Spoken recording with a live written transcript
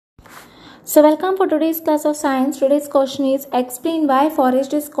So welcome for today's class of science. Today's question is explain why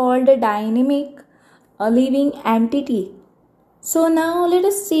forest is called a dynamic living entity. So now let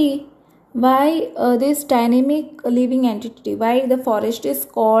us see why this dynamic living entity, why the forest is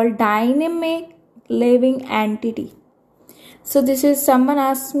called dynamic living entity. So this is someone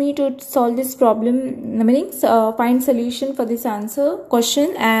asked me to solve this problem, meaning find solution for this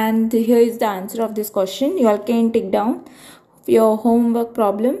question, and here is the answer of this question. You all can take down your homework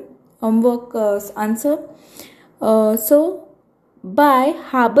answer. So by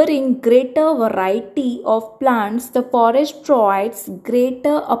harboring greater variety of plants, the forest provides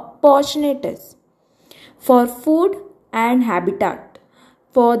greater opportunities for food and habitat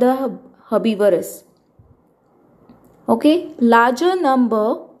for the herbivores. Okay, larger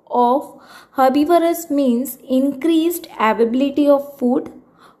number of herbivores means increased availability of food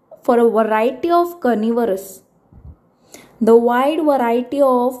for a variety of carnivores. The wide variety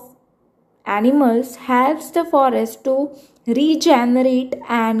of animals helps the forest to regenerate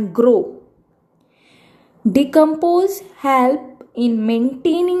and grow. Decompose help in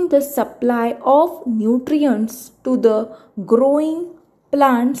maintaining the supply of nutrients to the growing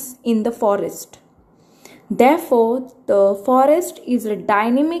plants in the forest. Therefore, the forest is a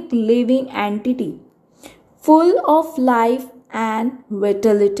dynamic living entity full of life and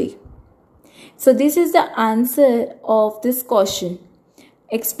vitality. So this is the answer of this question.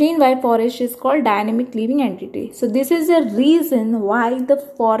 Explain why forest is called dynamic living entity. So this is the reason why the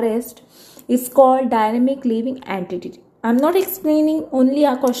forest is called dynamic living entity. I'm not explaining only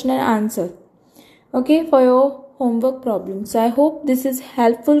a question and answer. Okay, for your homework problem. So I hope this is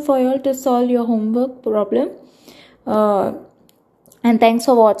helpful for you all to solve your homework problem. And thanks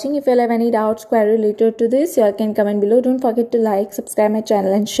for watching. If you have any doubts, query related to this, you all can comment below. Don't forget to like, subscribe my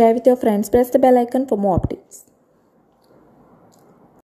channel and share with your friends. Press the bell icon for more updates.